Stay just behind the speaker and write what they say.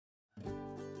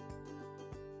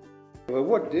Well,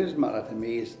 what does matter to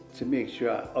me is to make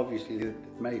sure, obviously, that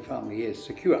my family is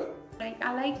secure.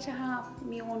 I like to have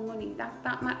my own money.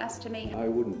 That matters to me. I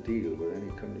wouldn't deal with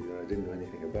any company that I didn't know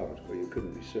anything about, or you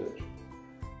couldn't research.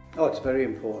 Oh, it's very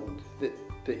important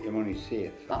that your money's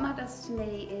safe. What matters to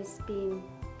me is being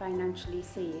financially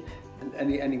safe.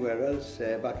 And anywhere else,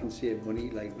 if I can save money,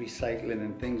 like recycling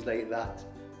and things like that,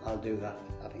 I'll do that.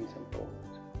 I think it's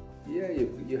important. Yeah,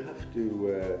 you have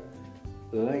to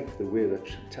like the way they're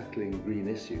tackling green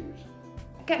issues.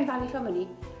 Getting value for money,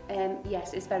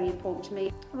 yes, it's very important to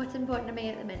me. What's important to me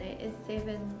at the minute is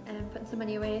saving and putting some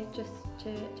money away just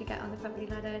to get on the property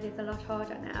ladder. It is a lot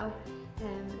harder now,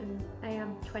 and I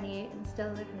am 28 and still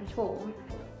living at home.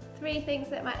 3 things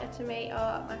that matter to me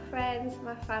are my friends,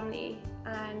 my family,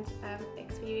 and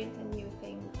experiencing new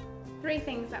things. 3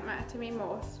 things that matter to me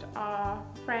most are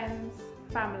friends,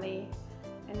 family,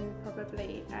 and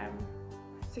probably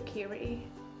security.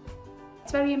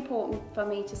 It's very important for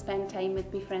me to spend time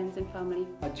with my friends and family.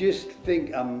 I just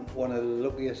think I'm one of the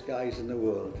luckiest guys in the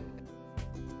world